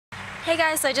Hey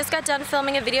guys, so I just got done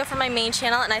filming a video for my main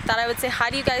channel and I thought I would say hi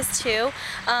to you guys too.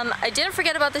 I didn't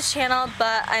forget about this channel,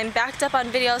 but I'm backed up on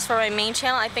videos for my main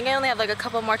channel. I think I only have like a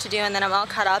couple more to do and then I'm all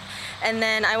caught up. And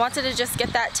then I wanted to just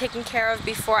get that taken care of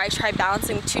before I try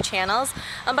balancing two channels.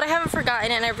 But I haven't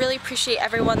forgotten and I really appreciate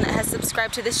everyone that has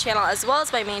subscribed to this channel as well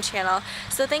as my main channel.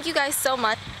 So thank you guys so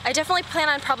much. I definitely plan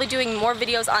on probably doing more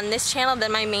videos on this channel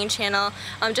than my main channel,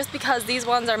 just because these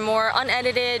ones are more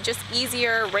unedited, just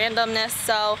easier randomness.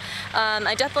 So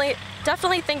I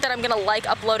definitely think that I'm gonna like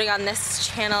uploading on this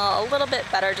channel a little bit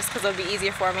better just because it'll be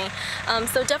easier for me.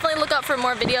 So definitely look out for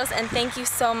more videos and thank you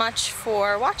so much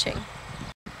for watching.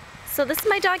 So this is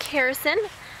my dog Harrison.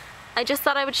 I just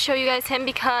thought I would show you guys him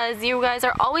because you guys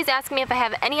are always asking me if I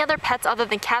have any other pets other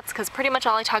than cats because pretty much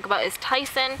all I talk about is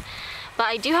Tyson. But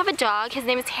I do have a dog. His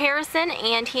name is Harrison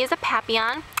and he is a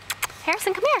Papillon.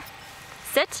 Harrison, come here.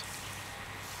 Sit.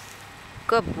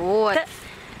 Good boy. Sit.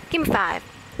 Give me 5.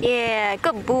 Yeah,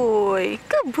 good boy.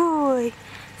 Good boy.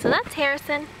 So that's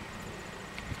Harrison.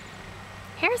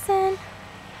 Harrison.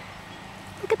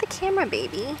 Look at the camera,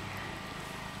 baby.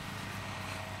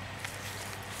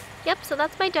 Yep, so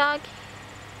that's my dog.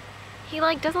 He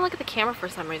doesn't look at the camera for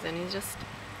some reason. He's just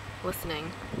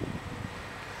listening.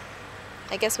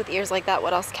 I guess with ears like that,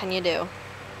 what else can you do?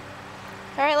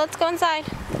 Alright, let's go inside.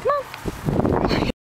 Come on.